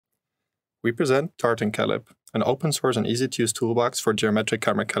We present TartanCalib, an open source and easy-to-use toolbox for geometric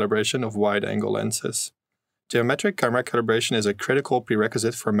camera calibration of wide-angle lenses. Geometric camera calibration is a critical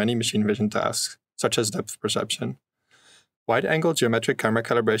prerequisite for many machine vision tasks, such as depth perception. Wide-angle geometric camera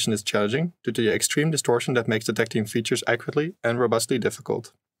calibration is challenging due to the extreme distortion that makes detecting features accurately and robustly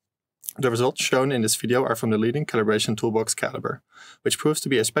difficult. The results shown in this video are from the leading calibration toolbox Caliber, which proves to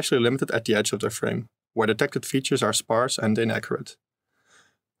be especially limited at the edge of the frame, where detected features are sparse and inaccurate.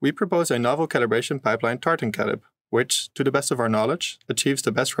 We propose a novel calibration pipeline TartanCalib, which, to the best of our knowledge, achieves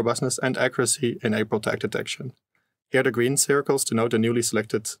the best robustness and accuracy in AprilTag detection. Here are the green circles denote the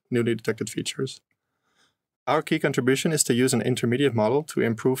newly detected features. Our key contribution is to use an intermediate model to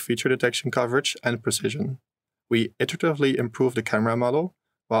improve feature detection coverage and precision. We iteratively improve the camera model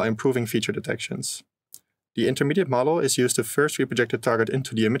while improving feature detections. The intermediate model is used to first reproject the target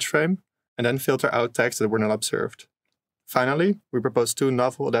into the image frame and then filter out tags that were not observed. Finally, we propose two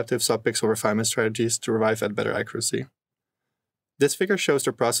novel adaptive SubPixel refinement strategies to arrive at better accuracy. This figure shows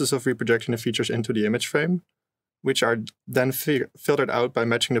the process of reprojecting the features into the image frame, which are then filtered out by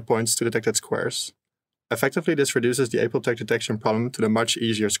matching the points to detected squares. Effectively, this reduces the AprilTag detection problem to the much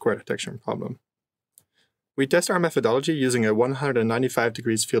easier square detection problem. We test our methodology using a 195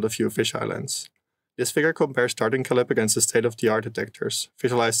 degrees field of view fisheye lens. This figure compares TartanCalib against the state-of-the-art detectors,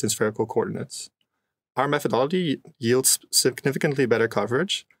 visualized in spherical coordinates. Our methodology yields significantly better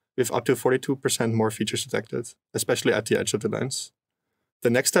coverage, with up to 42% more features detected, especially at the edge of the lens. The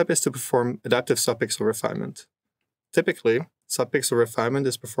next step is to perform adaptive SubPixel refinement. Typically, SubPixel refinement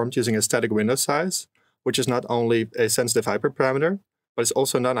is performed using a static window size, which is not only a sensitive hyperparameter, but is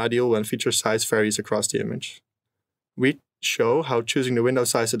also non-ideal when feature size varies across the image. We show how choosing the window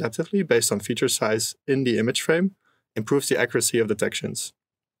size adaptively based on feature size in the image frame improves the accuracy of detections.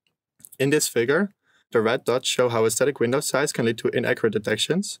 In this figure, the red dots show how a static window size can lead to inaccurate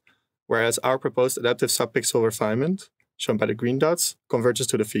detections, whereas our proposed adaptive SubPixel refinement, shown by the green dots, converges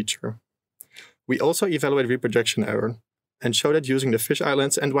to the feature. We also evaluate reprojection error, and show that using the fisheye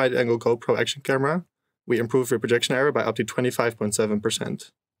lens and wide-angle GoPro action camera, we improve reprojection error by up to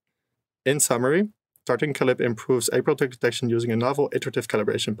 25.7%. In summary, TartanCalib improves AprilTag detection using a novel iterative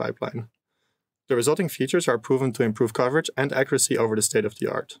calibration pipeline. The resulting features are proven to improve coverage and accuracy over the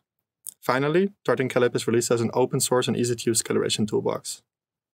state-of-the-art. Finally, TartanCalib is released as an open source and easy-to-use calibration toolbox.